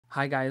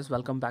Hi guys,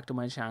 welcome back to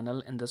my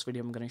channel. In this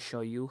video I'm going to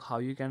show you how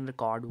you can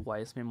record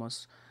voice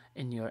memos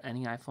in your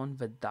any iPhone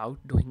without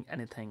doing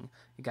anything.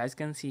 You guys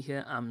can see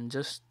here I'm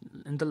just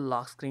in the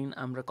lock screen.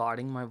 I'm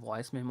recording my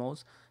voice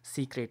memos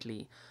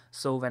secretly.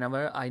 So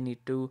whenever I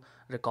need to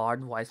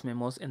record voice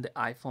memos in the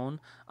iPhone,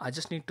 I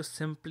just need to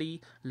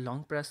simply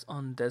long press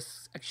on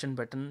this action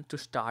button to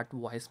start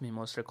voice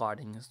memos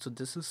recording. So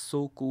this is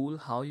so cool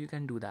how you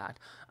can do that.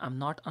 I'm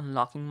not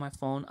unlocking my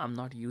phone, I'm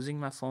not using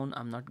my phone,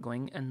 I'm not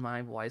going in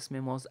my voice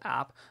memos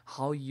app.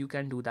 How you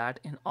can do that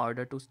in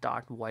order to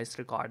start voice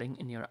recording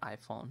in your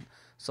iPhone.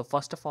 So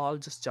first of all,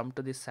 just jump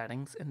to the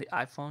settings in the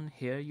iPhone.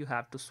 Here you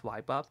have to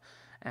swipe up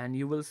and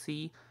you will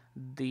see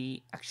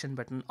the action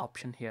button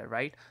option here,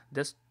 right?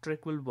 This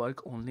trick will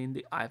work only in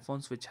the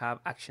iPhones which have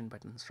action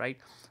buttons, right?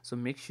 So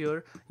make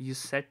sure you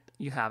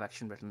have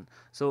action button.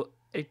 So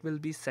it will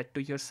be set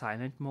to your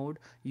silent mode.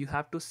 You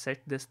have to set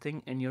this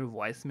thing in your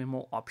voice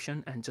memo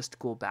option and just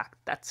go back.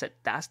 That's it.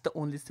 That's the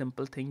only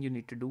simple thing you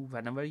need to do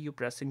whenever you're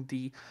pressing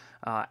the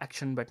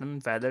action button,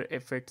 whether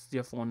if it's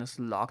your phone is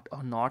locked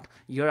or not.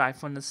 Your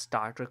iPhone will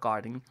start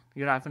recording.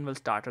 Your iPhone will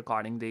start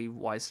recording the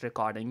voice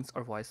recordings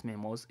or voice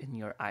memos in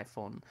your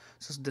iPhone.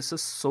 So this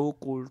is so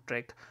cool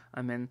trick.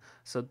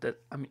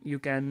 You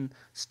can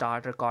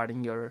start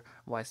recording your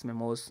voice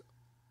memos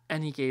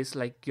any case,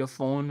 like your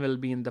phone will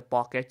be in the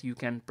pocket. You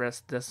can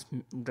press this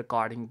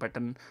recording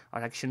button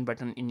or action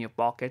button in your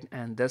pocket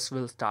and this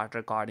will start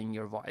recording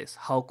your voice.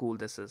 How cool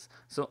this is.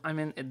 So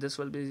this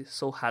will be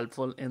so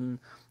helpful in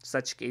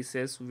such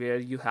cases where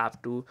you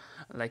have to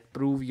like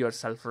prove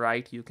yourself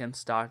right. You can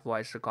start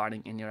voice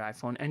recording in your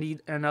iPhone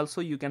and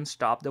also you can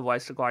stop the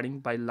voice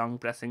recording by long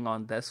pressing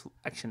on this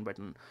action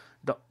button.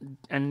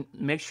 And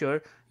make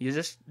sure you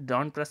just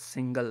don't press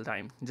single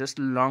time, just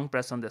long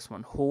press on this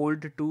one,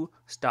 hold to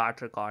start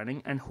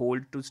recording and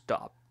hold to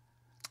stop,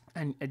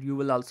 and you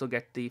will also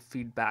get the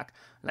feedback,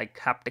 like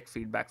haptic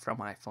feedback from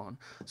iPhone.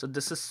 So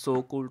this is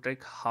so cool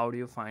trick. How do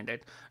you find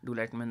it? Do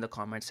let me in the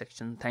comment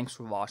section. Thanks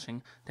for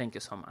watching. Thank you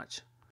so much.